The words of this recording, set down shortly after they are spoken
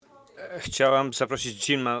Chciałam zaprosić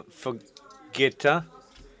Jima Fogeta,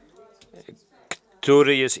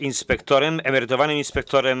 który jest inspektorem, emerytowanym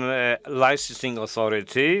inspektorem Licensing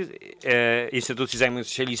Authority, instytucji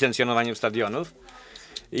zajmującej się licencjonowaniem stadionów,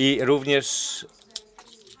 i również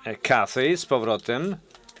Kathy z powrotem.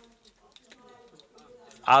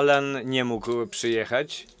 Alan nie mógł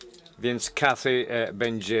przyjechać, więc Kathy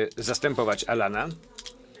będzie zastępować Alana.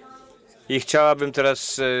 I chciałabym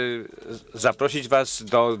teraz zaprosić Was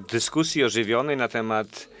do dyskusji ożywionej na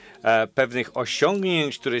temat pewnych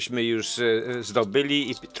osiągnięć, któreśmy już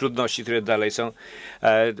zdobyli i trudności, które dalej są.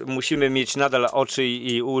 Musimy mieć nadal oczy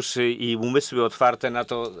i uszy i umysły otwarte na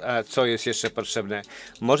to, co jest jeszcze potrzebne.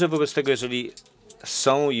 Może wobec tego, jeżeli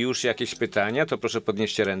są już jakieś pytania, to proszę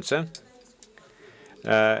podnieście ręce.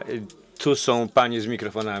 Tu są panie z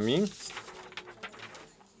mikrofonami.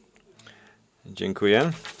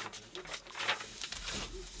 Dziękuję.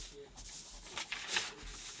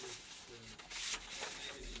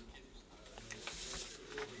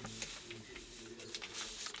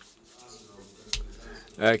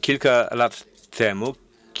 Kilka lat temu,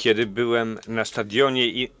 kiedy byłem na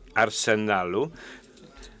stadionie Arsenalu,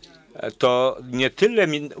 to nie tyle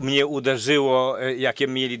mnie uderzyło, jakie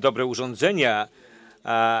mieli dobre urządzenia,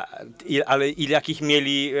 ale jakich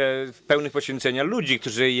mieli pełnych poświęcenia ludzi,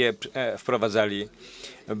 którzy je wprowadzali.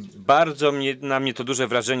 Bardzo na mnie to duże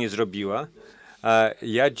wrażenie zrobiło.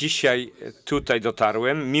 Ja dzisiaj tutaj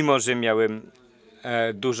dotarłem, mimo że miałem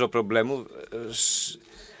dużo problemów,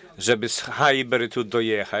 żeby z Highbury tu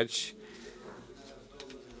dojechać.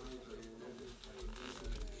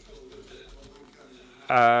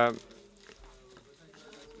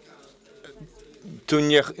 Tu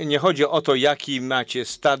nie chodzi o to, jaki macie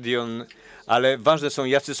stadion, ale ważne są,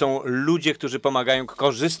 jacy są ludzie, którzy pomagają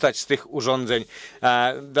korzystać z tych urządzeń.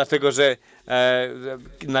 Dlatego, że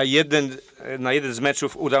na jeden z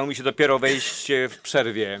meczów udało mi się dopiero wejść w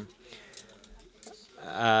przerwie.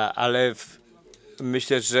 Ale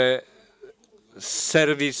myślę, że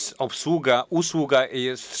serwis, usługa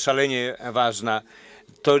jest szalenie ważna.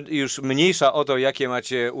 To już mniejsza o to, jakie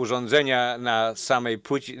macie urządzenia na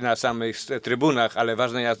samych trybunach, ale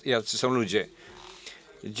ważne, jacy są ludzie.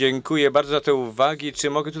 Dziękuję bardzo za te uwagi. Czy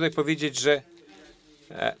mogę tutaj powiedzieć, że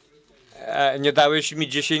nie dałeś mi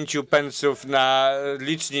 10 pensów na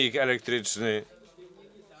licznik elektryczny?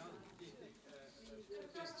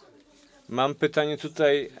 Mam pytanie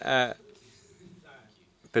tutaj.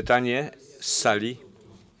 Pytanie z sali.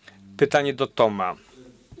 Pytanie do Toma.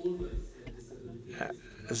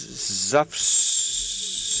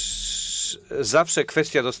 Zawsze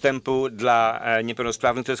kwestia dostępu dla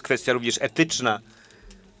niepełnosprawnych to jest kwestia również etyczna,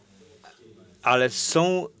 ale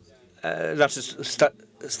są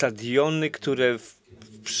stadiony, które w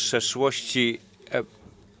przeszłości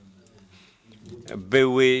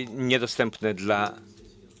były niedostępne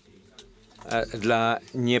dla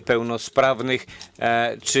niepełnosprawnych.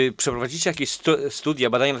 Czy przeprowadzicie jakieś studia,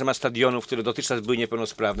 badania na temat stadionów, które dotychczas były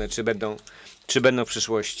niepełnosprawne, czy będą w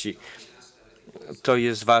przyszłości? To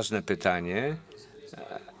jest ważne pytanie.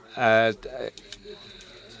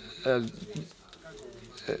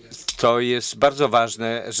 To jest bardzo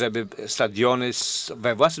ważne, żeby stadiony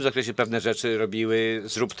we własnym zakresie pewne rzeczy robiły.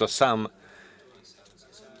 Zrób to sam.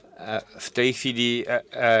 W tej chwili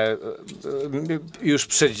już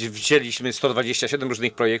przewidzieliśmy 127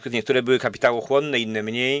 różnych projektów. Niektóre były kapitałochłonne, inne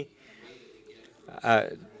mniej.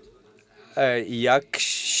 Jak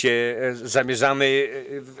zamierzamy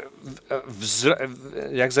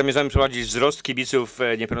prowadzić wzrost kibiców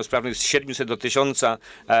niepełnosprawnych z 700 do 1000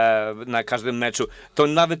 na każdym meczu, to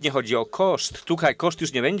nawet nie chodzi o koszt. Tutaj koszt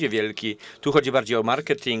już nie będzie wielki. Tu chodzi bardziej o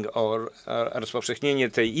marketing, o rozpowszechnienie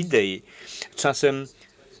tej idei.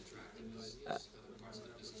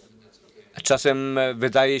 Czasem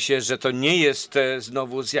wydaje się, że to nie jest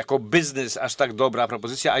znowu jako biznes aż tak dobra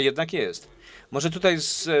propozycja, a jednak jest. Może tutaj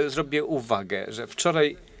zrobię uwagę, że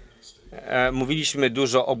wczoraj mówiliśmy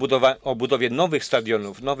dużo o budowie nowych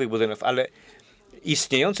stadionów, nowych budynków, ale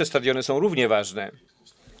istniejące stadiony są równie ważne.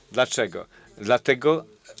 Dlaczego? Dlatego,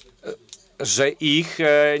 że ich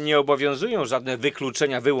nie obowiązują żadne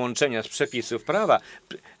wykluczenia, wyłączenia z przepisów prawa.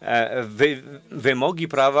 Wymogi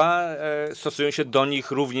prawa stosują się do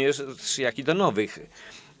nich również, jak i do nowych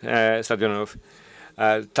stadionów.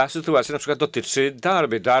 Ta sytuacja na przykład dotyczy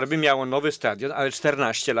Derby. Derby miało nowy stadion, ale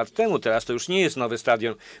 14 lat temu. Teraz to już nie jest nowy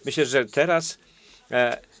stadion. Myślę, że teraz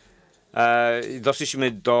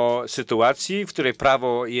doszliśmy do sytuacji, w której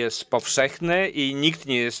prawo jest powszechne i nikt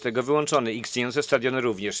nie jest z tego wyłączony. Istniejące stadiony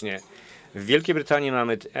również nie. W Wielkiej Brytanii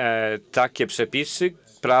mamy takie przepisy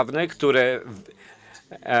prawne, które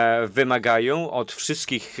wymagają od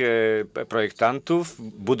wszystkich projektantów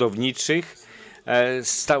budowniczych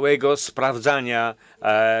stałego sprawdzania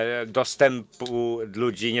dostępu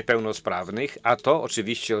ludzi niepełnosprawnych, a to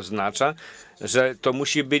oczywiście oznacza, że to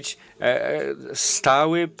musi być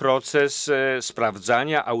stały proces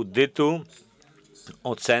sprawdzania, audytu,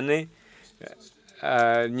 oceny.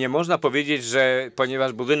 Nie można powiedzieć, że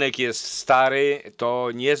ponieważ budynek jest stary, to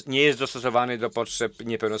nie jest dostosowany do potrzeb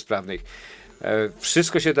niepełnosprawnych.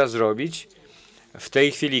 Wszystko się da zrobić. W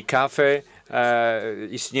tej chwili kafe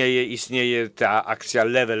istnieje ta akcja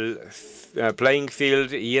Level Playing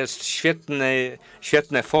Field. Jest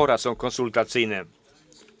świetne fora, są konsultacyjne.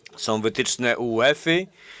 Są wytyczne UEFA,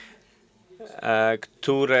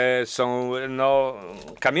 które są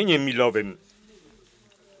kamieniem milowym.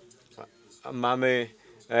 Mamy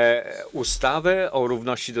ustawę o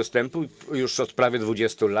równości dostępu już od prawie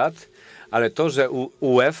 20 lat, ale to, że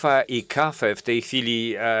UEFA i CAFE w tej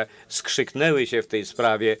chwili skrzyknęły się w tej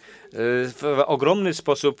sprawie, w ogromny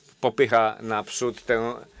sposób popycha naprzód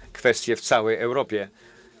tę kwestię w całej Europie.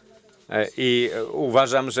 I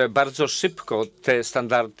uważam, że bardzo szybko te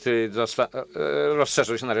standardy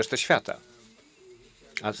rozszerzą się na resztę świata,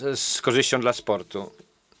 a z korzyścią dla sportu.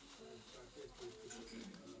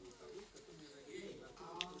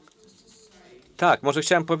 Tak, może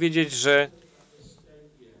chciałem powiedzieć, że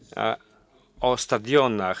o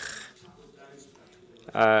stadionach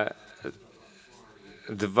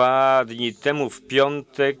 2 dni temu w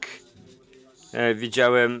piątek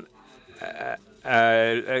widziałem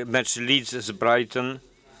mecz Leeds z Brighton.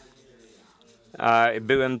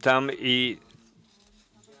 Byłem tam i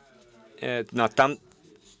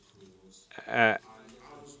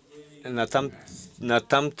na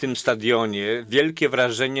tamtym stadionie wielkie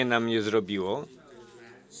wrażenie na mnie zrobiło,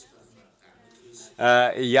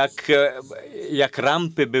 jak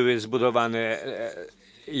rampy były zbudowane,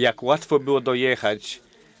 jak łatwo było dojechać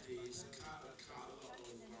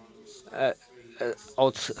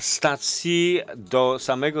od stacji do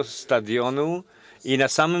samego stadionu i na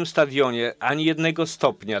samym stadionie ani jednego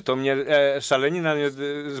stopnia. To mnie szalenie na mnie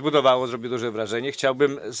zbudowało, zrobiło duże wrażenie.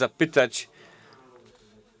 Chciałbym zapytać,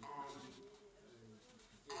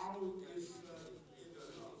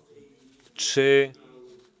 czy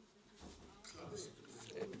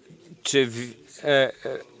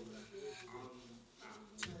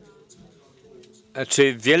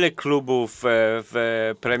wiele klubów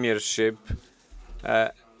w Premiership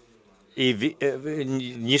i w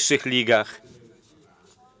niższych ligach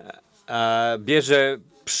bierze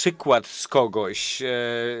przykład z kogoś,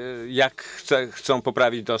 jak chcą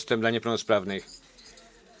poprawić dostęp dla niepełnosprawnych?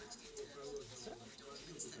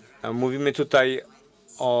 Mówimy tutaj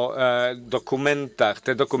o dokumentach.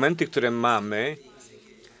 Te dokumenty, które mamy,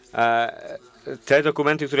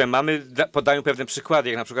 podają pewne przykłady,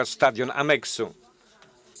 jak na przykład stadion Amexu.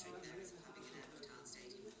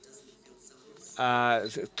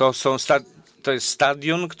 To jest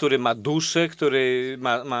stadion, który ma duszę, który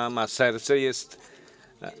ma serce, jest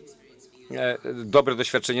dobre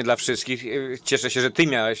doświadczenie dla wszystkich. Cieszę się, że ty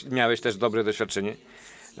miałeś też dobre doświadczenie.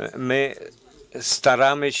 My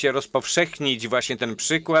staramy się rozpowszechnić właśnie ten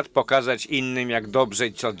przykład, pokazać innym, jak dobrze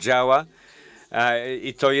i co działa.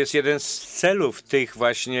 I to jest jeden z celów tych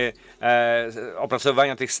właśnie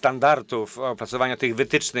opracowania tych standardów, opracowania tych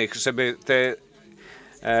wytycznych, żeby te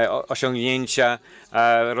osiągnięcia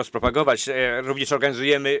rozpropagować. Również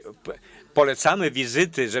polecamy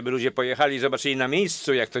wizyty, żeby ludzie pojechali i zobaczyli na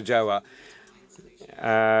miejscu, jak to działa.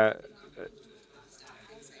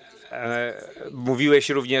 Mówiłeś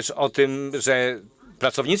również o tym, że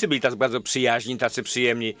pracownicy byli tacy bardzo przyjaźni, tacy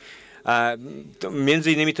przyjemni.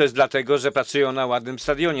 Między innymi to jest dlatego, że pracują na ładnym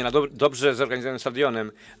stadionie, na dobrze zorganizowanym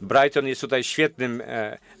stadionem. Brighton jest tutaj świetnym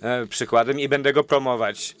przykładem i będę go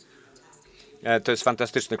promować. To jest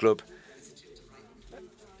fantastyczny klub.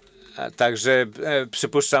 Także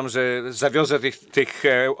przypuszczam, że zawiozę tych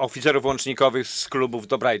oficerów łącznikowych z klubów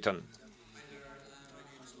do Brighton.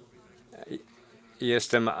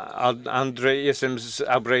 Jestem Andrzej, jestem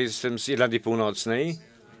z Irlandii Północnej.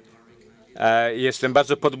 Jestem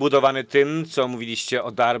bardzo podbudowany tym, co mówiliście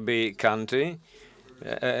o Derby County.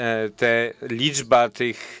 Liczba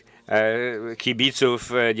tych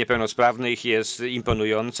kibiców niepełnosprawnych jest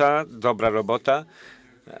imponująca, dobra robota.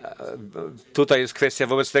 Tutaj jest kwestia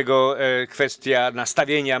wobec tego kwestia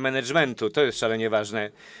nastawienia managementu, to jest szalenie ważne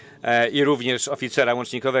i również oficera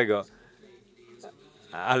łącznikowego.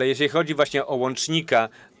 Ale jeżeli chodzi właśnie o łącznika,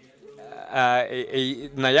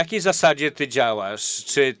 na jakiej zasadzie ty działasz?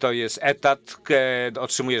 Czy to jest etat,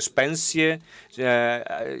 otrzymujesz pensję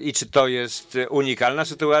i czy to jest unikalna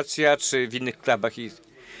sytuacja, czy w innych klubach?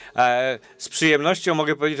 Z przyjemnością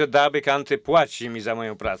mogę powiedzieć, że Derby County płaci mi za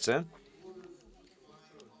moją pracę.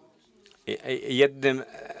 Jednym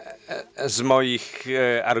z moich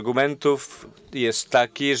argumentów jest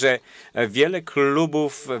taki, że wiele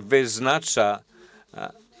klubów wyznacza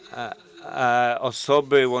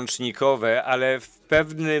osoby łącznikowe, ale w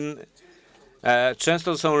pewnym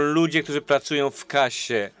często są ludzie, którzy pracują w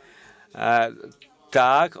kasie.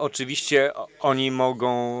 Tak, oczywiście oni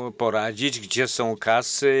mogą poradzić, gdzie są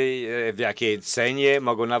kasy, w jakiej cenie,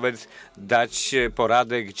 mogą nawet dać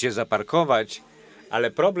poradę, gdzie zaparkować,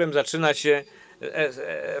 ale problem zaczyna się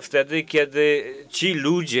wtedy, kiedy ci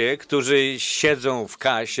ludzie, którzy siedzą w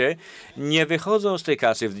kasie, nie wychodzą z tej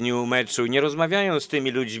kasy w dniu meczu, nie rozmawiają z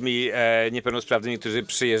tymi ludźmi niepełnosprawnymi, którzy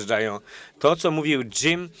przyjeżdżają. To, co mówił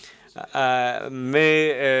Jim,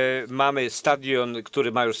 my mamy stadion,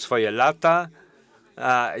 który ma już swoje lata.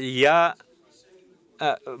 Ja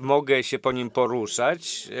mogę się po nim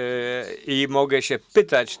poruszać i mogę się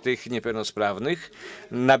pytać tych niepełnosprawnych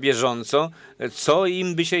na bieżąco, co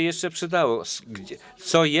im by się jeszcze przydało,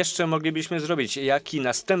 co jeszcze moglibyśmy zrobić, jaki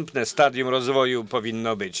następne stadium rozwoju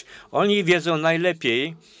powinno być. Oni wiedzą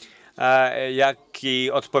najlepiej,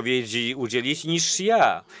 jakiej odpowiedzi udzielić niż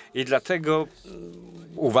ja. I dlatego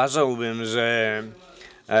uważałbym, że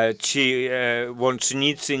ci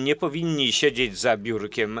łącznicy nie powinni siedzieć za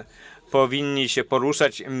biurkiem, powinni się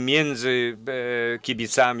poruszać między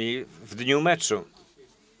kibicami w dniu meczu.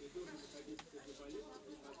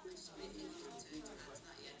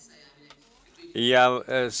 Ja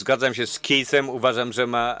zgadzam się z Keithem, uważam, że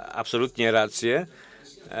ma absolutnie rację,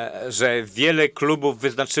 że wiele klubów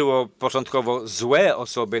wyznaczyło początkowo złe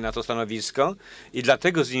osoby na to stanowisko i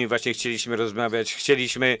dlatego z nimi właśnie chcieliśmy rozmawiać.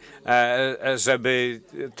 Chcieliśmy, żeby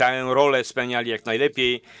tę rolę spełniali jak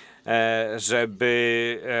najlepiej,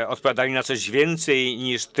 żeby odpowiadali na coś więcej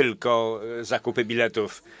niż tylko zakupy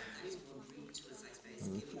biletów.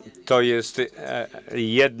 To jest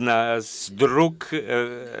jedna z dróg,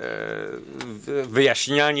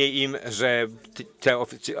 wyjaśnianie im, że te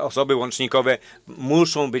osoby łącznikowe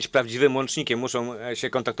muszą być prawdziwym łącznikiem, muszą się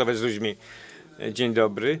kontaktować z ludźmi. Dzień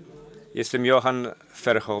dobry, jestem Johan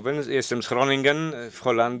Verhoeven, jestem z Groningen w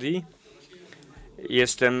Holandii.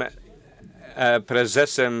 Jestem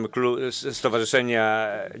prezesem Stowarzyszenia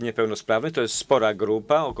Niepełnosprawnych, to jest spora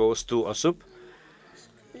grupa, około 100 osób.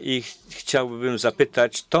 I chciałbym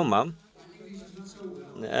zapytać Toma,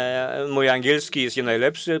 mój angielski jest nie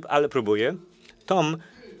najlepszy, ale próbuję. Tom,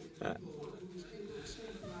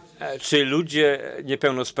 czy ludzie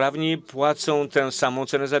niepełnosprawni płacą tę samą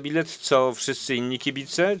cenę za bilet, co wszyscy inni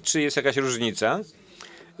kibice, czy jest jakaś różnica?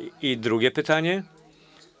 I drugie pytanie,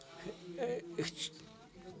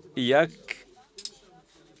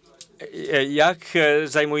 jak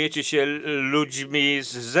zajmujecie się ludźmi z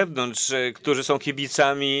zewnątrz, którzy są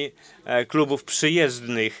kibicami klubów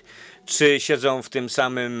przyjezdnych? Czy siedzą w tym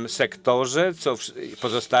samym sektorze, co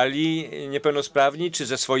pozostali niepełnosprawni, czy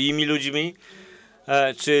ze swoimi ludźmi,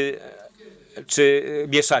 czy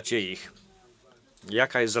mieszacie ich?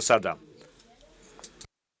 Jaka jest zasada?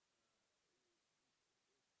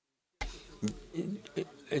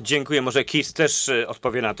 Dziękuję. Może Keith też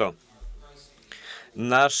odpowie na to.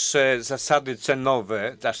 Nasze zasady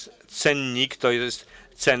cenowe, nasz cennik to jest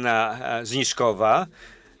cena zniżkowa.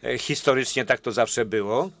 Historycznie tak to zawsze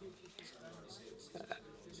było.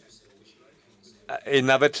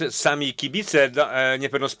 Nawet sami kibice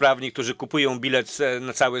niepełnosprawni, którzy kupują bilet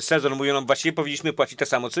na cały sezon, mówią nam, właściwie powinniśmy płacić to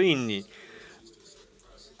samo co inni.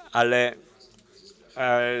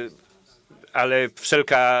 Ale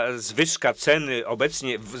wszelka zwyżka ceny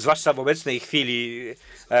obecnie, zwłaszcza w obecnej chwili,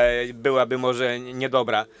 byłaby może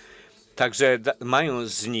niedobra. Także mają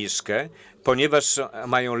zniżkę, ponieważ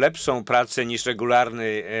mają lepszą pracę niż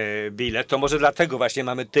regularny bilet, to może dlatego właśnie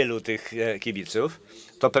mamy tylu tych kibiców.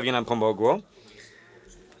 To pewnie nam pomogło.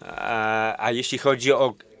 A jeśli chodzi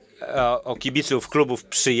o kibiców klubów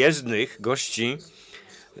przyjezdnych, gości,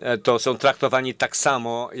 to są traktowani tak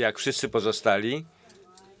samo jak wszyscy pozostali.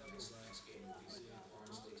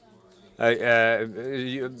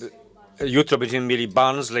 Jutro będziemy mieli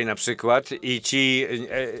Barnsley na przykład i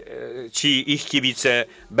ci ich kibice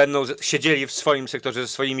będą siedzieli w swoim sektorze ze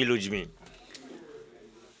swoimi ludźmi.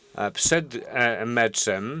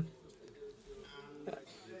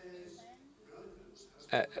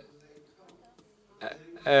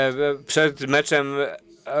 Przed meczem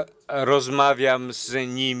rozmawiam z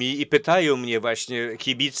nimi i pytają mnie właśnie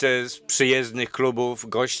kibice z przyjezdnych klubów,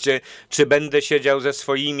 goście, czy będę siedział ze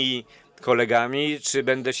swoimi kolegami, czy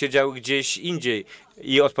będę siedział gdzieś indziej.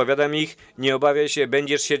 I odpowiadam ich, nie obawiaj się,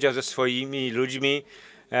 będziesz siedział ze swoimi ludźmi,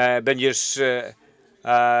 będziesz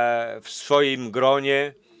w swoim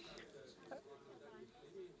gronie,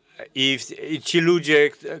 I ci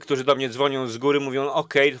ludzie, którzy do mnie dzwonią z góry, mówią: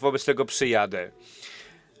 OK, wobec tego przyjadę.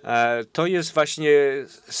 To jest właśnie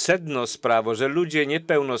sedno sprawy, że ludzie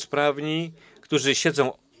niepełnosprawni, którzy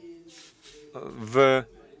siedzą w,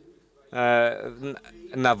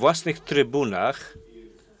 na własnych trybunach,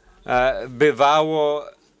 bywało,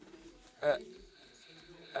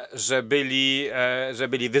 że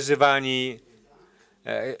byli wyzywani.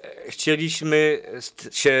 Chcieliśmy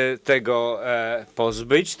się tego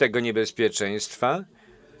pozbyć, tego niebezpieczeństwa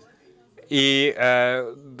i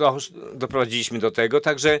doprowadziliśmy do tego.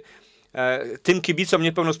 Także tym kibicom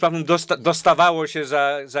niepełnosprawnym dostawało się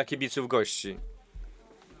za kibiców gości.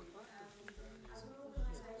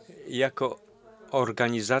 Jako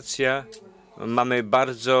organizacja mamy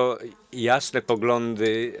bardzo jasne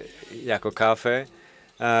poglądy jako KAFE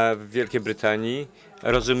w Wielkiej Brytanii.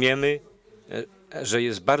 Rozumiemy, że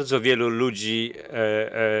jest bardzo wielu ludzi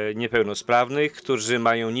niepełnosprawnych, którzy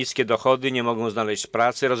mają niskie dochody, nie mogą znaleźć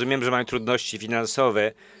pracy. Rozumiem, że mają trudności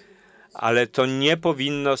finansowe, ale to nie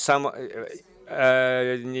powinno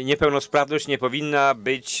niepełnosprawność nie powinna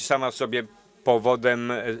być sama w sobie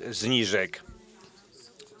powodem zniżek.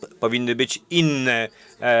 Powinny być inne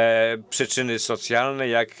przyczyny socjalne,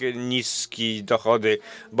 jak niskie dochody,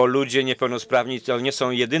 bo ludzie niepełnosprawni to nie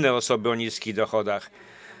są jedyne osoby o niskich dochodach.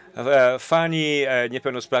 Fani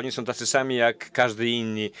niepełnosprawni są tacy sami jak każdy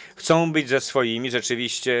inni. Chcą być ze swoimi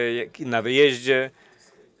rzeczywiście na wyjeździe.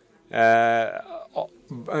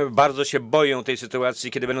 Bardzo się boją tej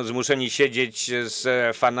sytuacji, kiedy będą zmuszeni siedzieć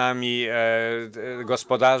z fanami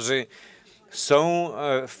gospodarzy. Są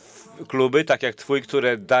kluby, tak jak twój,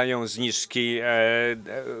 które dają zniżki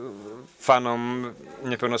fanom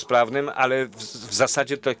niepełnosprawnym, ale w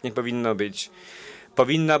zasadzie tak nie powinno być.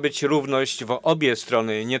 Powinna być równość w obie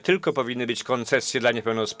strony. Nie tylko powinny być koncesje dla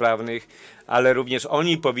niepełnosprawnych, ale również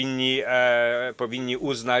oni powinni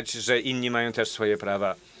uznać, że inni mają też swoje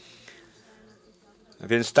prawa.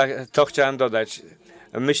 Więc to chciałem dodać.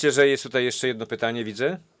 Myślę, że jest tutaj jeszcze jedno pytanie,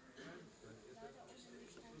 widzę.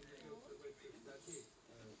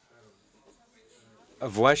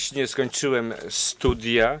 Właśnie skończyłem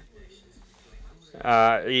studia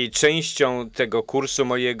i częścią tego kursu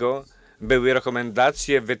mojego były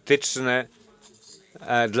rekomendacje, wytyczne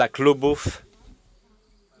dla klubów.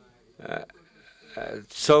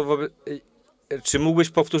 Czy mógłbyś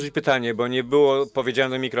powtórzyć pytanie, bo nie było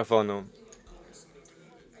powiedziane do mikrofonu?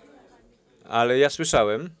 Ale ja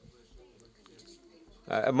słyszałem.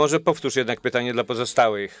 Może powtórz jednak pytanie dla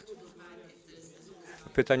pozostałych.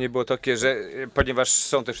 Pytanie było takie, że ponieważ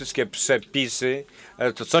są te wszystkie przepisy,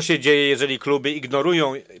 to co się dzieje, jeżeli kluby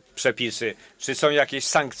ignorują przepisy? Czy są jakieś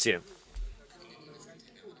sankcje?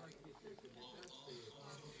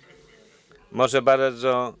 Może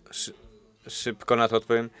bardzo szybko na to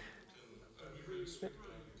odpowiem.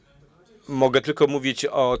 Mogę tylko mówić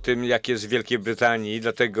o tym, jak jest w Wielkiej Brytanii,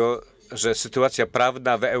 dlatego że sytuacja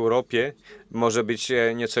prawna w Europie może być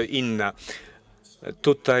nieco inna.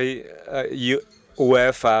 Tutaj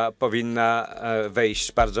UEFA powinna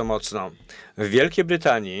wejść bardzo mocno. W Wielkiej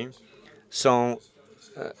Brytanii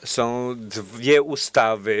są dwie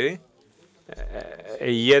ustawy.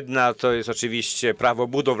 Jedna to jest oczywiście prawo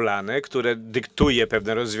budowlane, które dyktuje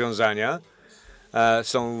pewne rozwiązania.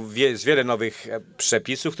 Jest wiele nowych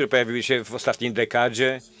przepisów, które pojawiły się w ostatniej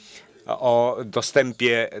dekadzie o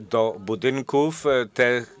dostępie do budynków.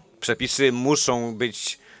 Te przepisy muszą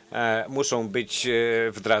być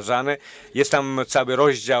wdrażane. Jest tam cały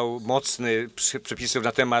rozdział mocny przepisów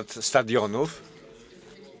na temat stadionów.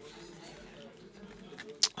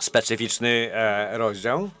 Specyficzny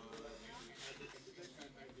rozdział.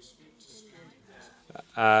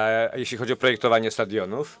 Jeśli chodzi o projektowanie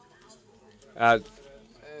stadionów.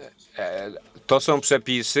 To są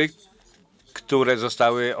przepisy, które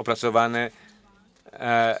zostały opracowane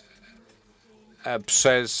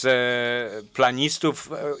przez planistów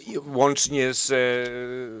łącznie z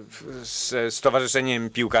Stowarzyszeniem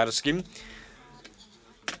Piłkarskim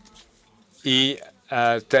i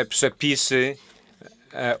te przepisy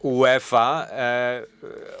UEFA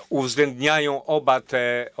uwzględniają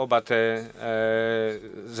oba te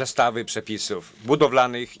zestawy przepisów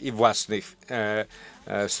budowlanych i własnych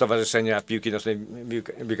Stowarzyszenia Piłki Nożnej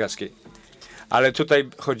Piłkarskiej. Ale tutaj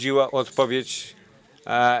chodziło o odpowiedź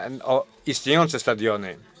o istniejące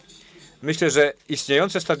stadiony. Myślę, że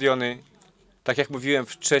istniejące stadiony, tak jak mówiłem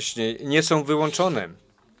wcześniej, nie są wyłączone.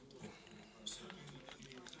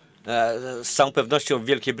 Z całą pewnością w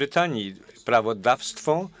Wielkiej Brytanii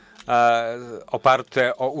prawodawstwo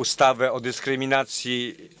oparte o ustawę o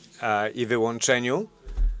dyskryminacji i wyłączeniu.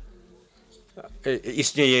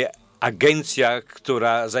 Istnieje agencja,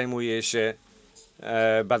 która zajmuje się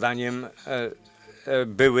badaniem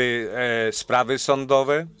były sprawy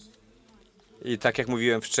sądowe i tak jak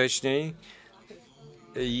mówiłem wcześniej,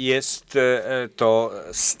 jest to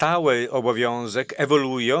stały obowiązek,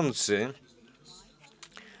 ewoluujący.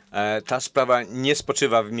 Ta sprawa nie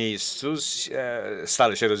spoczywa w miejscu,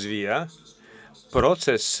 stale się rozwija.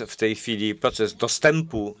 Proces w tej chwili, proces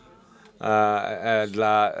dostępu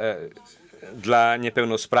dla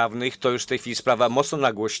niepełnosprawnych to już w tej chwili sprawa mocno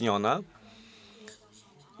nagłośniona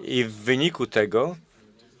i w wyniku tego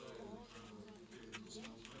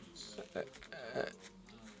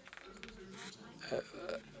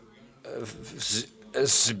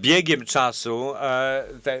z biegiem czasu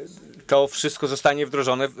to wszystko zostanie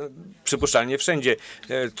wdrożone przypuszczalnie wszędzie.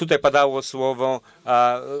 Tutaj padało słowo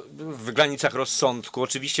w granicach rozsądku.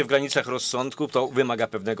 Oczywiście w granicach rozsądku to wymaga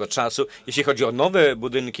pewnego czasu. Jeśli chodzi o nowe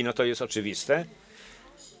budynki, no to jest oczywiste.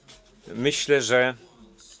 Myślę, że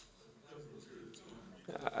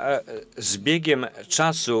z biegiem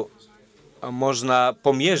czasu można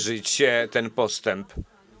pomierzyć ten postęp.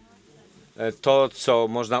 To, co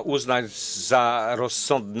można uznać za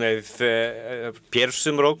rozsądne w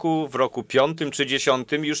pierwszym roku, w roku 5. czy 10.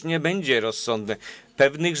 już nie będzie rozsądne.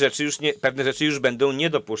 Pewne rzeczy już będą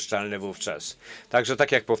niedopuszczalne wówczas. Także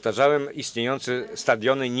tak jak powtarzałem, istniejące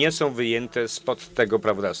stadiony nie są wyjęte spod tego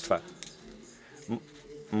prawodawstwa.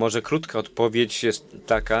 Może krótka odpowiedź jest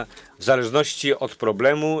taka, w zależności od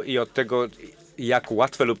problemu i od tego, jak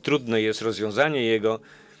łatwe lub trudne jest rozwiązanie jego,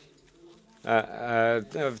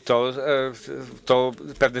 to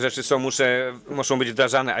pewne rzeczy muszą być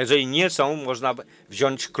wdrażane, a jeżeli nie są, można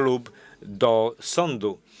wziąć klub do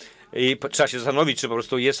sądu. I trzeba się zastanowić, czy po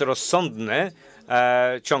prostu jest rozsądne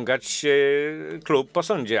ciągać klub po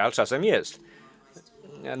sądzie, ale czasem jest.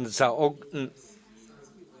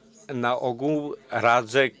 Na ogół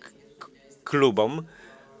radzę klubom,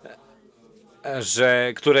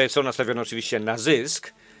 które są nastawione oczywiście na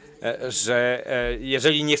zysk, że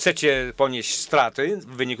jeżeli nie chcecie ponieść straty w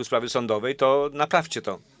wyniku sprawy sądowej, to naprawcie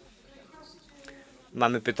to.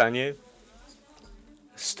 Mamy pytanie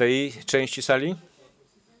z tej części sali?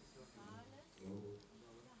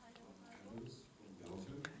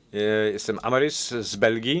 Jestem Amaris z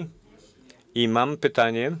Belgii i mam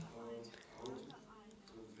pytanie,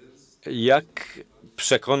 jak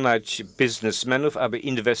przekonać biznesmenów, aby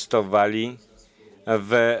inwestowali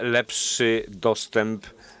w lepszy dostęp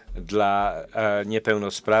dla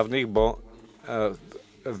niepełnosprawnych, bo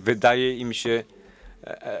wydaje im się,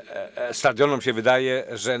 stadionom się wydaje,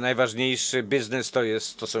 że najważniejszy biznes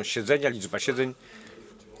to są siedzenia, liczba siedzeń.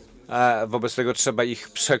 Wobec tego trzeba ich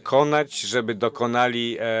przekonać, żeby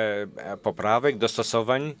dokonali poprawek,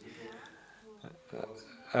 dostosowań.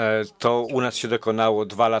 To u nas się dokonało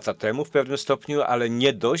 2 lata temu w pewnym stopniu, ale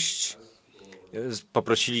nie dość.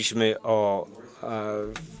 Poprosiliśmy o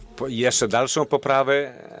jeszcze dalszą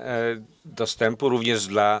poprawę dostępu również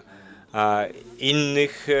dla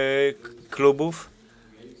innych klubów.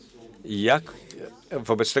 Jak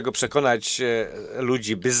wobec tego przekonać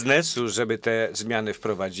ludzi biznesu, żeby te zmiany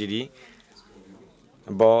wprowadzili,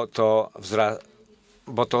 bo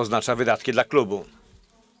to oznacza wydatki dla klubu.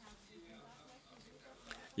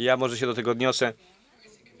 Ja może się do tego odniosę.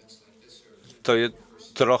 To jest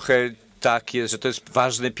trochę tak jest, że to jest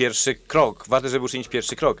ważny pierwszy krok. Ważne, żeby uczynić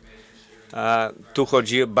pierwszy krok. Tu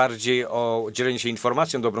chodzi bardziej o dzielenie się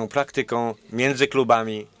informacją, dobrą praktyką między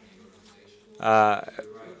klubami.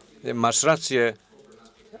 Masz rację,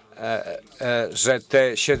 że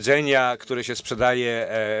te siedzenia, które się sprzedaje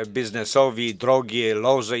biznesowi, drogie,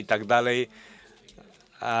 loże i tak dalej,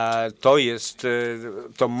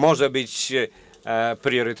 to może być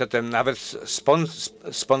priorytetem, nawet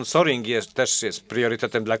sponsoring też jest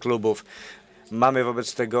priorytetem dla klubów. Mamy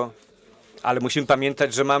wobec tego, ale musimy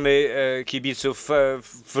pamiętać, że mamy kibiców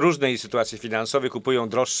w różnej sytuacji finansowej, kupują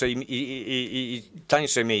droższe i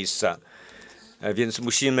tańsze miejsca. Więc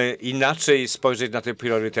musimy inaczej spojrzeć na te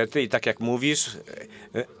priorytety i tak jak mówisz,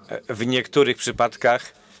 w niektórych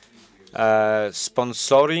przypadkach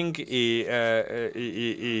sponsoring i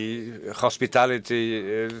hospitality,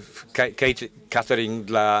 catering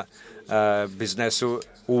dla biznesu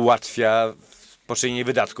ułatwia poczynienie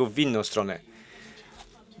wydatków w inną stronę.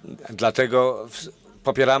 Dlatego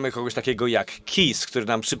popieramy kogoś takiego jak KIS, który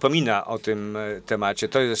nam przypomina o tym temacie.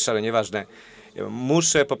 To jest szalenie ważne.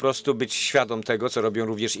 Muszę po prostu być świadom tego, co robią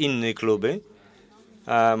również inne kluby.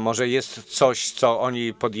 Może jest coś, co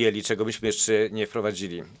oni podjęli, czego byśmy jeszcze nie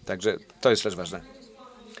wprowadzili. Także to jest też ważne.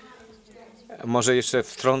 Może jeszcze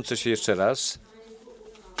wtrącę się jeszcze raz.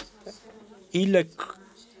 Ile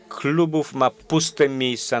klubów ma puste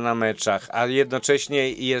miejsca na meczach, a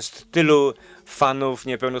jednocześnie jest tylu fanów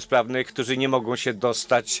niepełnosprawnych, którzy nie mogą się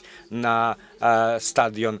dostać na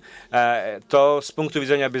stadion. To z punktu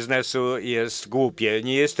widzenia biznesu jest głupie.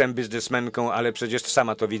 Nie jestem biznesmenką, ale przecież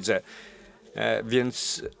sama to widzę.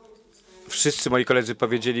 Więc wszyscy moi koledzy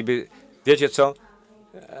powiedzieliby, wiecie co,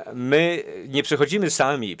 my nie przychodzimy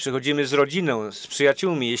sami, przychodzimy z rodziną, z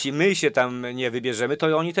przyjaciółmi. Jeśli my się tam nie wybierzemy,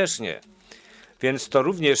 to oni też nie. Więc to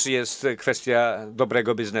również jest kwestia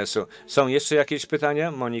dobrego biznesu. Są jeszcze jakieś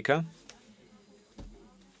pytania, Monika?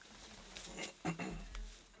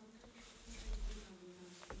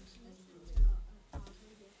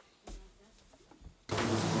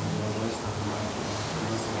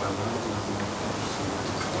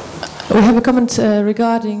 We have a comment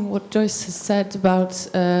regarding what Joyce has said about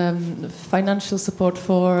financial support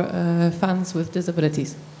for fans with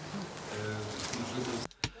disabilities.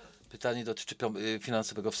 Pytanie dotyczy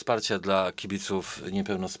finansowego wsparcia dla kibiców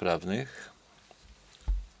niepełnosprawnych.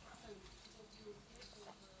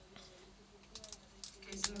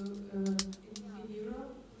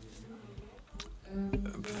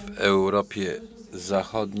 W Europie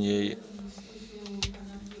Zachodniej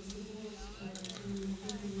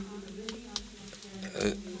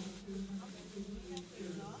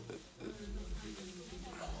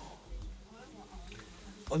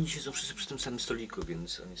Oni siedzą wszyscy przy tym samym stoliku,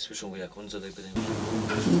 więc oni słyszą, jak on zadaje pytania.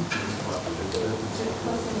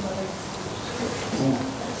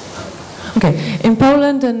 Okay, in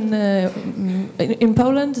Poland in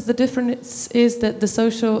Poland the difference is that the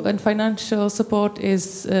social and financial support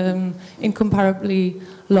is incomparably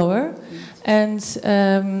lower, and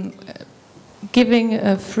giving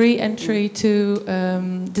a free entry to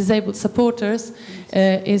disabled supporters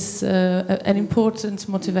is an important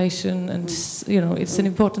motivation, and it's an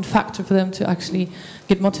important factor for them to actually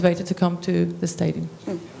get motivated to come to the stadium.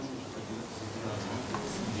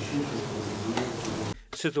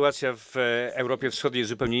 Sytuacja w Europie Wschodniej jest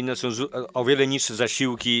zupełnie inna. Są o wiele niższe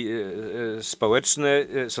zasiłki społeczne,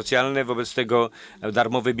 socjalne. Wobec tego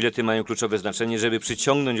darmowe bilety mają kluczowe znaczenie, żeby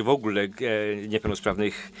przyciągnąć w ogóle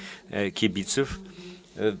niepełnosprawnych kibiców.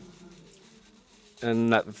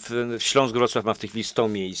 Śląsk-Wrocław ma w tej chwili 100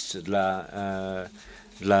 miejsc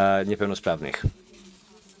dla niepełnosprawnych.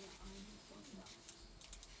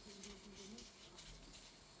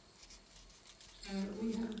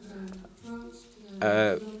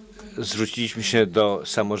 Zwróciliśmy się do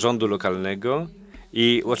samorządu lokalnego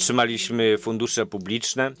i otrzymaliśmy fundusze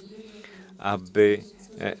publiczne, aby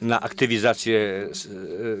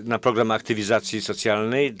na program aktywizacji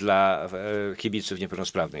socjalnej dla kibiców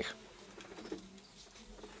niepełnosprawnych.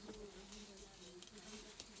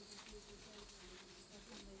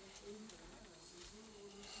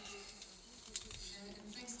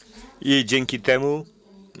 I dzięki temu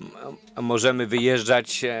możemy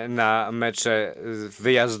wyjeżdżać na mecze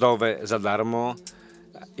wyjazdowe za darmo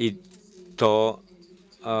i to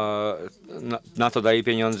na to daje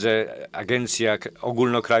pieniądze Agencja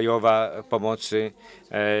Ogólnokrajowa Pomocy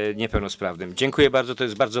Niepełnosprawnym. Dziękuję bardzo, to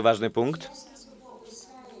jest bardzo ważny punkt.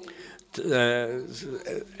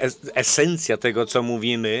 Esencja tego, co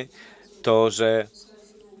mówimy, to, że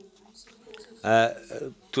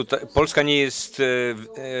tutaj Polska nie jest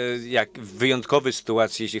jak w wyjątkowej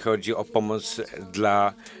sytuacji, jeśli chodzi o pomoc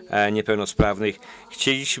dla niepełnosprawnych.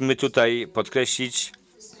 Chcieliśmy tutaj podkreślić,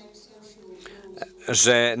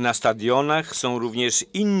 że na stadionach są również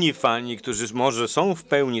inni fani, którzy może są w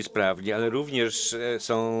pełni sprawni, ale również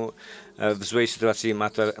są w złej sytuacji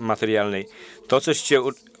materialnej. To, coście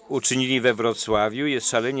uczynili we Wrocławiu, jest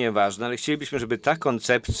szalenie ważne, ale chcielibyśmy, żeby ta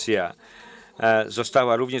koncepcja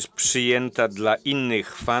została również przyjęta dla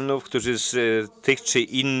innych fanów, którzy z tych czy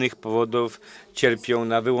innych powodów cierpią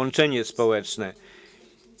na wyłączenie społeczne.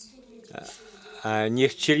 Nie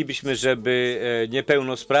chcielibyśmy, żeby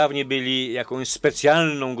niepełnosprawni byli jakąś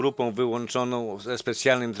specjalną grupą wyłączoną ze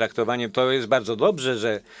specjalnym traktowaniem. To jest bardzo dobrze,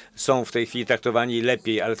 że są w tej chwili traktowani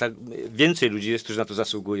lepiej, ale tak więcej ludzi jest, którzy na to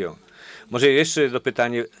zasługują. Może jeszcze do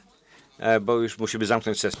pytania, bo już musimy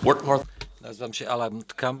zamknąć sesję. Nazywam się Alan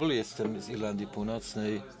Campbell, jestem z Irlandii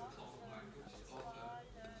Północnej.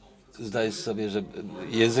 Zdaję sobie, że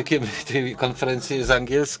językiem tej konferencji jest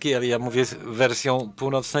angielski, ale ja mówię wersją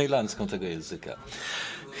północnoirlandzką tego języka.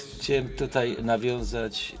 Chciałem tutaj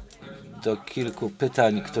nawiązać do kilku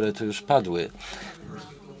pytań, które tu już padły.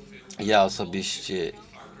 Ja osobiście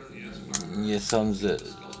nie sądzę,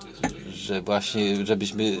 że właśnie,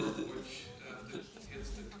 żebyśmy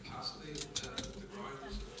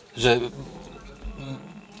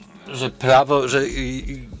że prawo, że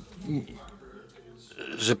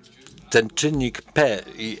ten czynnik P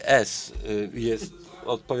i S jest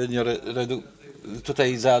odpowiednio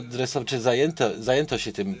tutaj czy zajęto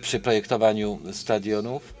się tym przy projektowaniu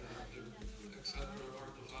stadionów.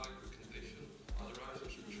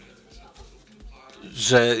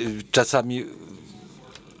 Że czasami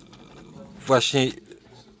właśnie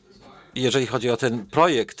jeżeli chodzi o ten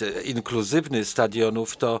projekt inkluzywny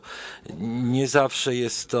stadionów, to nie zawsze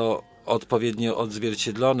jest to odpowiednio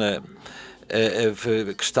odzwierciedlone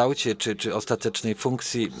w kształcie czy ostatecznej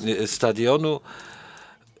funkcji stadionu.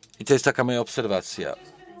 I to jest taka moja obserwacja.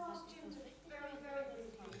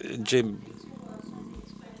 Jim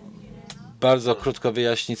bardzo krótko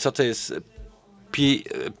wyjaśni, co to jest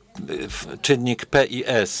czynnik P i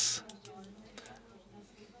S.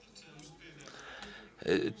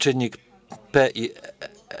 Czynnik P i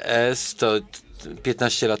S to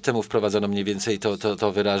 15 lat temu wprowadzono mniej więcej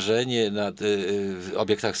to wyrażenie w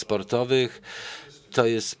obiektach sportowych. To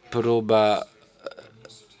jest próba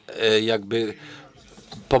jakby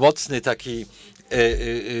pomocny taki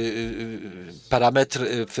parametr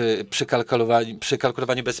przy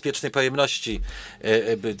kalkulowaniu bezpiecznej pojemności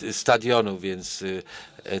stadionu, więc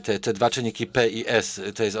te dwa czynniki P i S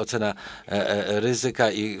to jest ocena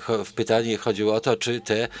ryzyka i w pytanie chodziło o to, czy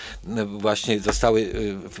te właśnie zostały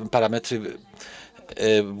parametry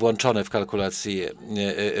włączone w kalkulację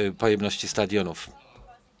pojemności stadionów.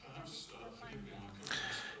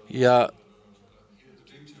 Ja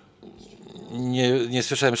nie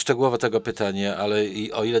słyszałem szczegółowo tego pytania, ale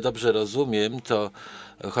o ile dobrze rozumiem, to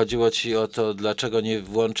chodziło ci o to, dlaczego nie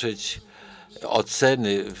włączyć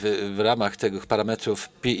oceny w ramach tych parametrów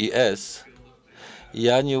P i S.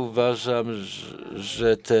 Ja nie uważam,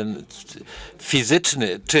 że ten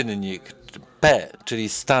fizyczny czynnik P, czyli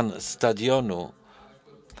stan stadionu,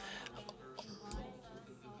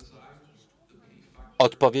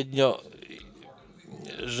 odpowiednio,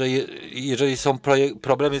 że jeżeli są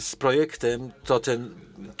problemy z projektem, to ten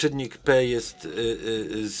czynnik P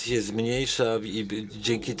się zmniejsza i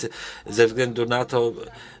ze względu na to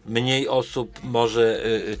mniej osób może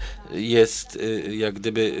jest jak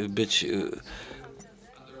gdyby być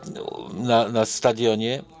na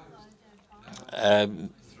stadionie.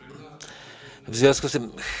 W związku z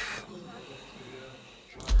tym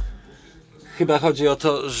chyba chodzi o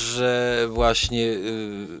to, że właśnie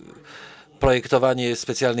projektowanie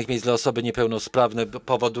specjalnych miejsc dla osoby niepełnosprawne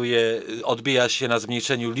odbija się na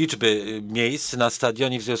zmniejszeniu liczby miejsc na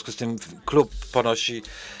stadionie, w związku z tym klub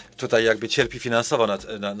tutaj jakby cierpi finansowo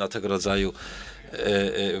na tego rodzaju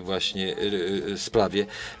właśnie sprawie.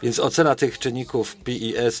 Więc ocena tych czynników P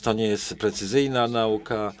i S to nie jest precyzyjna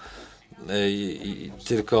nauka,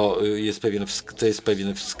 tylko to jest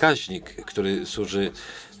pewien wskaźnik, który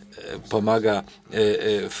pomaga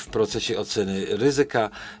w procesie oceny ryzyka.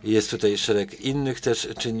 Jest tutaj szereg innych też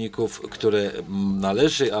czynników, które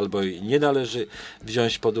należy albo nie należy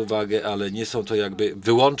wziąć pod uwagę, ale nie są to jakby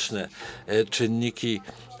wyłączne czynniki.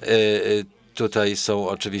 Tutaj są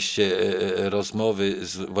oczywiście rozmowy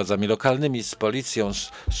z władzami lokalnymi, z policją,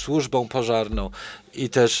 z służbą pożarną i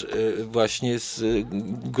też właśnie z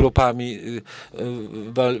grupami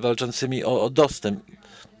walczącymi o dostęp.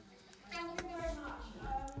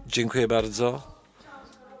 Dziękuję bardzo.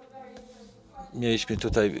 Mieliśmy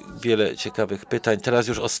tutaj wiele ciekawych pytań. Teraz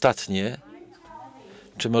już ostatnie.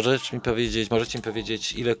 Czy możecie mi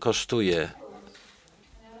powiedzieć, ile kosztuje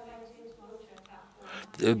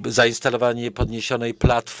zainstalowanie podniesionej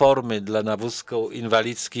platformy dla na wózku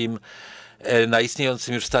inwalidzkim na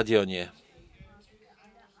istniejącym już stadionie?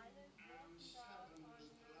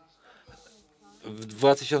 W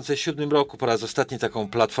 2007 roku po raz ostatni taką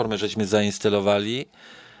platformę żeśmy zainstalowali.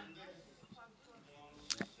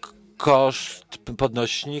 Koszt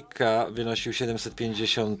podnośnika wynosił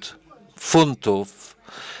 750 funtów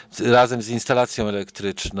razem z instalacją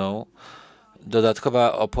elektryczną.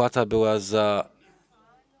 Dodatkowa opłata była za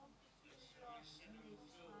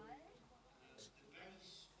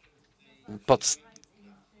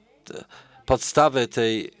podstawę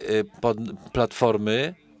tej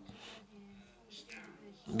platformy,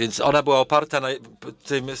 więc ona była oparta na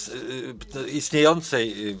tym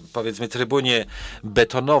istniejącej, powiedzmy, trybunie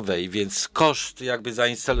betonowej, więc koszt jakby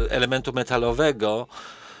elementu metalowego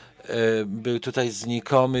był tutaj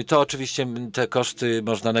znikomy. To oczywiście te koszty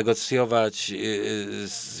można negocjować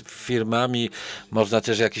z firmami, można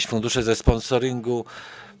też jakieś fundusze ze sponsoringu,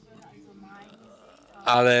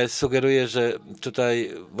 ale sugeruję, że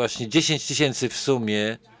tutaj właśnie 10 000 w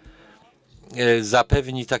sumie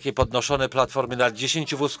zapewni takie podnoszone platformy na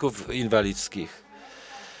 10 wózków inwalidzkich.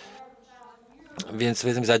 Więc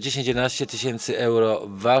powiedzmy za 10-11 tysięcy euro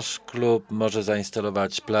wasz klub może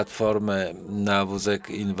zainstalować platformę na wózek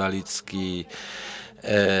inwalidzki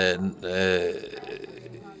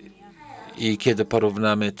I kiedy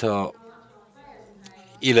porównamy to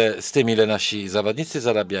ile nasi zawodnicy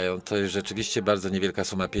zarabiają, to jest rzeczywiście bardzo niewielka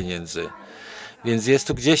suma pieniędzy. Więc jest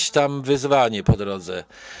tu gdzieś tam wyzwanie po drodze.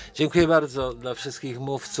 Dziękuję bardzo dla wszystkich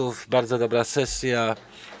mówców. Bardzo dobra sesja.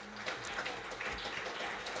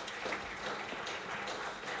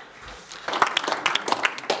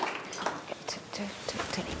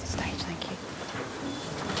 To leave the stage, thank you.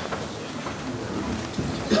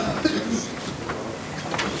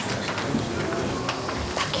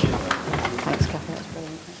 Thank you. Thanks, Catherine, that's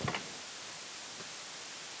brilliant.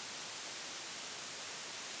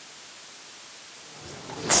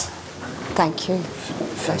 Thank you.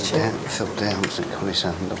 Phil Downs and Connie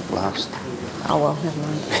Sandon last. Oh well, never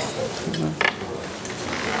mind. Never mind.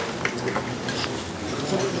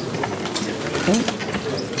 Okay. Thank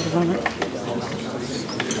you very much.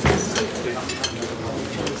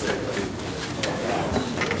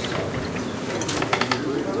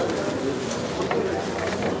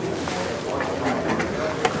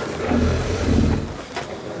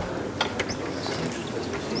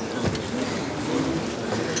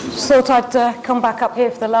 Just thought I'd come back up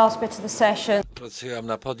here for the last bit of the session. Pracuję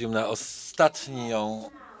na podium na ostatnią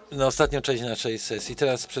część naszej sesji.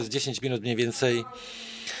 Teraz przez 10 minut mniej więcej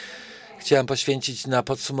chciałem poświęcić na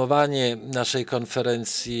podsumowanie naszej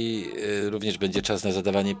konferencji. Również będzie czas na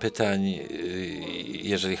zadawanie pytań,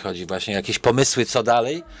 jeżeli chodzi właśnie o jakieś pomysły, co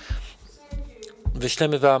dalej.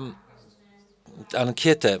 Wyślemy Wam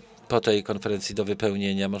ankietę po tej konferencji do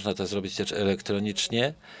wypełnienia. Można to zrobić też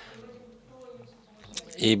elektronicznie.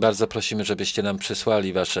 I bardzo prosimy, żebyście nam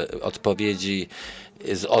przysłali Wasze odpowiedzi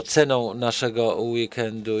z oceną naszego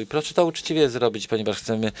weekendu. I proszę to uczciwie zrobić, ponieważ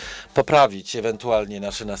chcemy poprawić ewentualnie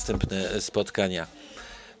nasze następne spotkania.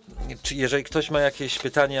 Jeżeli ktoś ma jakieś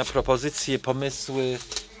pytania, propozycje, pomysły,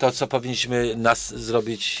 to co powinniśmy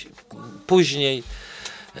zrobić później.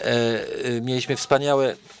 Mieliśmy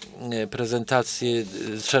wspaniałe prezentacje,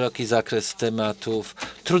 szeroki zakres tematów.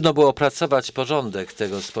 Trudno było opracować porządek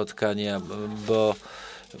tego spotkania, bo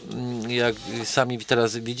jak sami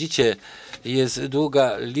teraz widzicie, jest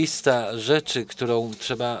długa lista rzeczy, którą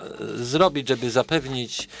trzeba zrobić, żeby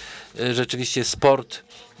zapewnić rzeczywiście sport,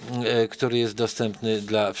 który jest dostępny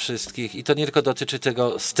dla wszystkich. I to nie tylko dotyczy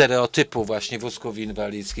tego stereotypu właśnie wózków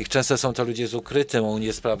inwalidzkich. Często są to ludzie z ukrytą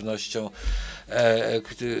niesprawnością,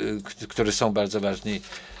 którzy są bardzo ważni.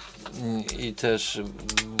 I też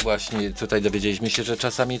właśnie tutaj dowiedzieliśmy się, że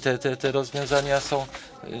czasami te rozwiązania są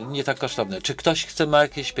nie tak kosztowne. Czy ktoś ma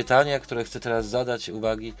jakieś pytania, które chce teraz zadać,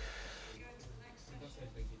 uwagi?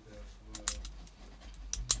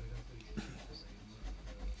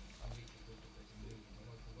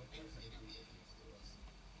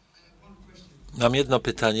 Mam jedno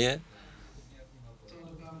pytanie.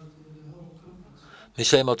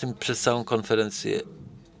 Myślałem o tym przez całą konferencję.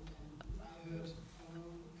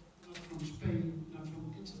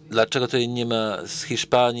 Dlaczego tutaj nie ma z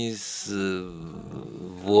Hiszpanii, z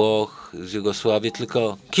Włoch, z Jugosławii,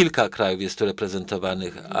 tylko kilka krajów jest tu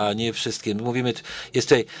reprezentowanych, a nie wszystkie. Mówimy, jest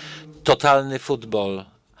tutaj totalny futbol,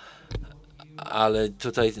 ale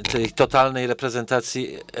tutaj tej totalnej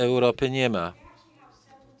reprezentacji Europy nie ma.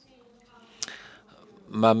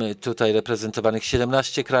 Mamy tutaj reprezentowanych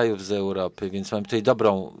 17 krajów z Europy, więc mamy tutaj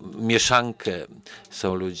dobrą mieszankę.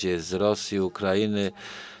 Są ludzie z Rosji, Ukrainy,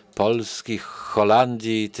 Polski,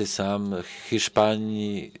 Holandii, ty sam,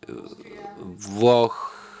 Hiszpanii,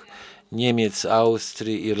 Włoch, Niemiec,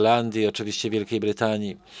 Austrii, Irlandii, oczywiście Wielkiej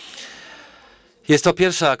Brytanii. Jest to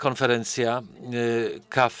pierwsza konferencja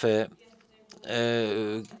CAFE.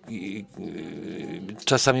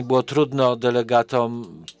 Czasami było trudno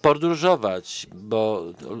delegatom podróżować, bo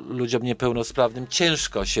ludziom niepełnosprawnym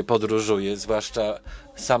ciężko się podróżuje, zwłaszcza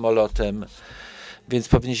samolotem. Więc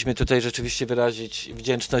powinniśmy tutaj rzeczywiście wyrazić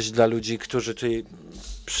wdzięczność dla ludzi, którzy tutaj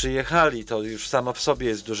przyjechali. To już samo w sobie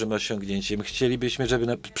jest dużym osiągnięciem. Chcielibyśmy,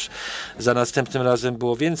 żeby za następnym razem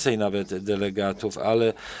było więcej nawet delegatów,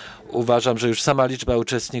 ale uważam, że już sama liczba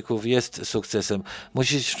uczestników jest sukcesem.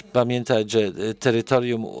 Musisz pamiętać, że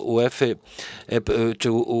terytorium UEFA,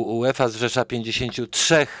 czy UEFA zrzesza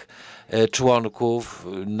 53 członków,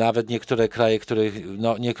 nawet niektóre kraje, których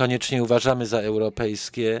niekoniecznie uważamy za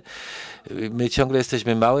europejskie. My ciągle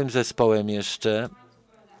jesteśmy małym zespołem jeszcze.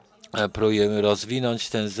 Próbujemy rozwinąć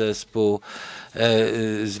ten zespół,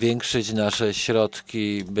 zwiększyć nasze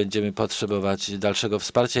środki. Będziemy potrzebować dalszego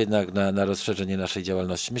wsparcia jednak na rozszerzenie naszej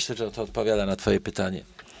działalności. Myślę, że to odpowiada na Twoje pytanie.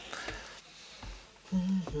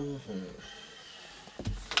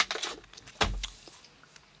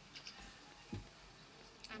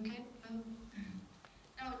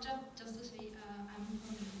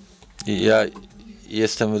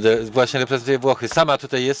 właśnie reprezentuję Włochy. Sama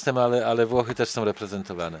tutaj jestem, ale Włochy też są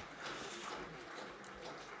reprezentowane.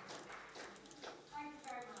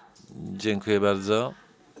 Dziękuję bardzo.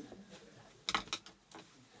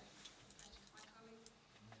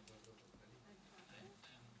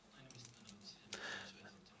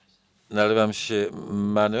 Nalewam się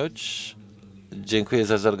Manuć. Dziękuję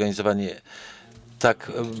za zorganizowanie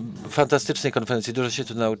tak fantastycznej konferencji. Dużo się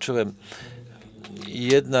tu nauczyłem.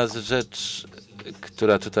 Jedna z rzeczy,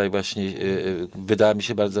 która tutaj właśnie wydała mi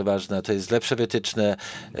się bardzo ważna, to jest lepsze wytyczne,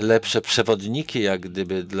 lepsze przewodniki jak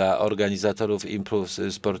gdyby dla organizatorów imprez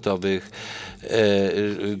sportowych.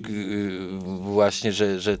 Właśnie,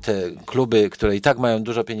 że te kluby, które i tak mają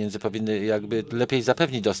dużo pieniędzy, powinny jakby lepiej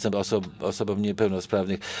zapewnić dostęp osobom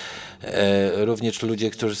niepełnosprawnych. Również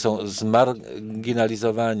ludzie, którzy są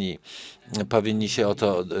zmarginalizowani, powinni się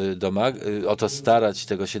o to starać,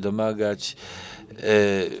 tego się domagać.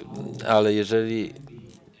 Ale jeżeli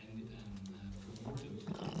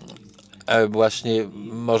właśnie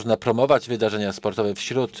można promować wydarzenia sportowe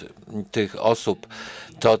wśród tych osób,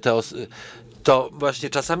 to właśnie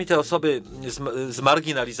czasami te osoby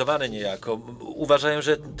zmarginalizowane niejako uważają,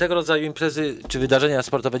 że tego rodzaju imprezy czy wydarzenia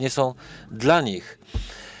sportowe nie są dla nich.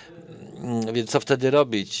 Więc co wtedy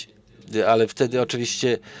robić? Ale wtedy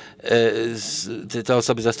oczywiście te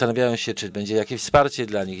osoby zastanawiają się, czy będzie jakieś wsparcie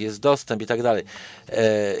dla nich, jest dostęp i tak dalej.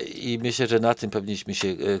 I myślę, że na tym powinniśmy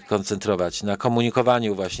się koncentrować, na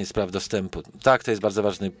komunikowaniu właśnie spraw dostępu. Tak, to jest bardzo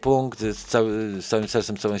ważny punkt, z całym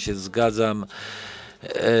sercem z tobą się zgadzam.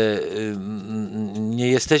 Nie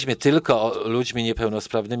jesteśmy tylko ludźmi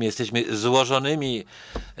niepełnosprawnymi, jesteśmy złożonymi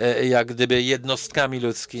jak gdyby jednostkami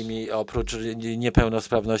ludzkimi. Oprócz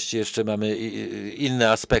niepełnosprawności jeszcze mamy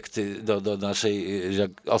inne aspekty do naszej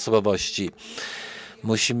osobowości.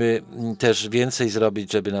 Musimy też więcej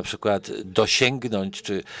zrobić, żeby na przykład dosięgnąć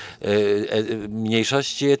czy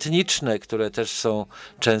mniejszości etniczne, które też są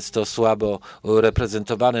często słabo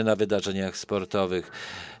reprezentowane na wydarzeniach sportowych.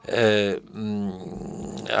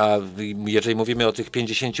 A jeżeli mówimy o tych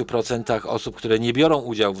 50% osób, które nie biorą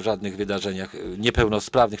udziału w żadnych wydarzeniach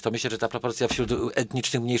niepełnosprawnych, to myślę, że ta proporcja wśród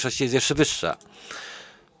etnicznych mniejszości jest jeszcze wyższa.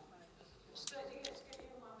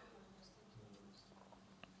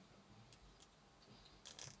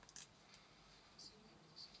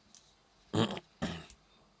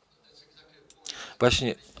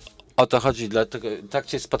 Właśnie o to chodzi, dlatego tak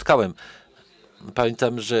cię spotkałem.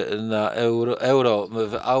 Pamiętam, że na Euro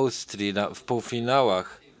w Austrii w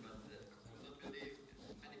półfinałach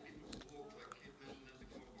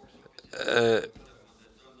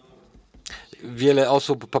wiele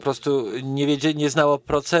osób po prostu nie znało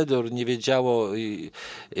procedur, nie wiedziało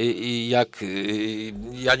jak.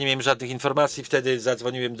 Ja nie miałem żadnych informacji, wtedy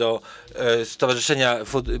zadzwoniłem do Stowarzyszenia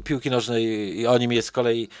Piłki Nożnej i oni mnie z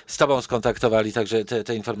kolei z tobą skontaktowali, także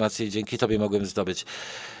te informacje dzięki tobie mogłem zdobyć.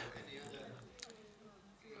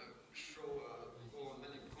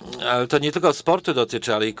 Ale to nie tylko sportu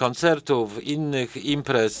dotyczy, ale i koncertów, innych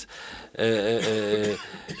imprez.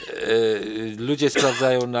 Ludzie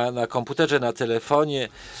sprawdzają na komputerze, na telefonie,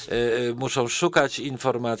 muszą szukać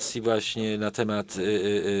informacji właśnie na temat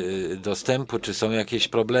dostępu, czy są jakieś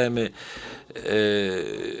problemy.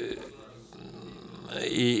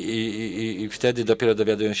 I wtedy dopiero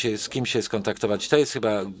dowiadują się, z kim się skontaktować. To jest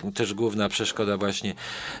chyba też główna przeszkoda właśnie,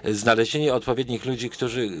 znalezienie odpowiednich ludzi,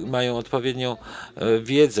 którzy mają odpowiednią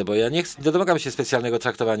wiedzę, bo ja nie domagam się specjalnego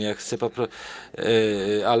traktowania, chcę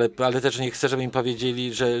ale też nie chcę, żeby im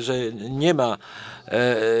powiedzieli, że nie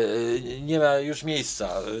ma już miejsca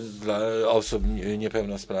dla osób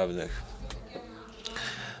niepełnosprawnych.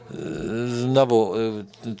 Znowu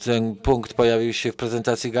ten punkt pojawił się w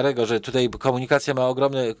prezentacji Garego, że tutaj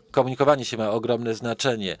komunikowanie się ma ogromne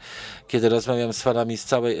znaczenie. Kiedy rozmawiam z fanami z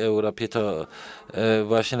całej Europy, to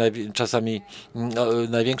właśnie czasami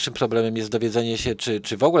największym problemem jest dowiedzenie się,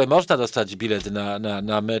 czy w ogóle można dostać bilet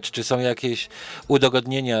na mecz, czy są jakieś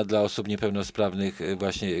udogodnienia dla osób niepełnosprawnych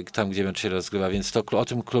właśnie tam, gdzie mecz się rozgrywa, więc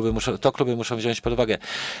kluby muszą wziąć pod uwagę.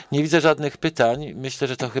 Nie widzę żadnych pytań, myślę,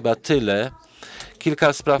 że to chyba tyle.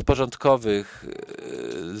 Kilka spraw porządkowych,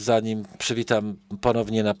 zanim przywitam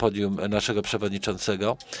ponownie na podium naszego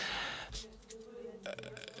przewodniczącego.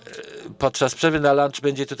 Podczas przerwy na lunch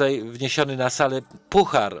będzie tutaj wniesiony na salę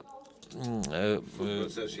puchar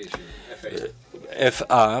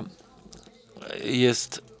FA.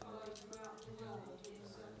 Jest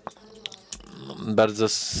bardzo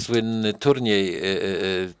słynny turniej,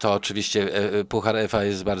 to oczywiście Puchar FA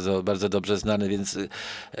jest bardzo, bardzo dobrze znany, więc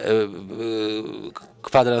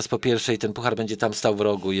kwadrans po pierwszej ten puchar będzie tam stał w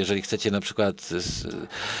rogu, jeżeli chcecie na przykład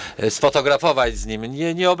sfotografować z nim.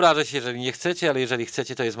 Nie obrażę się, jeżeli nie chcecie, ale jeżeli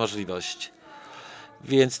chcecie, to jest możliwość.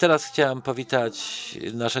 Więc teraz chciałem powitać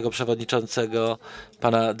naszego przewodniczącego,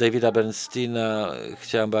 pana Davida Bernsteina.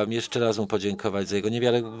 Chciałem wam jeszcze raz mu podziękować za jego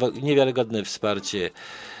niewiarygodne wsparcie.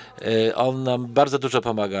 On nam bardzo dużo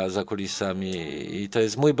pomaga za kulisami i to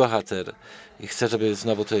jest mój bohater. I chcę, żeby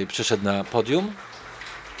znowu tutaj przyszedł na podium.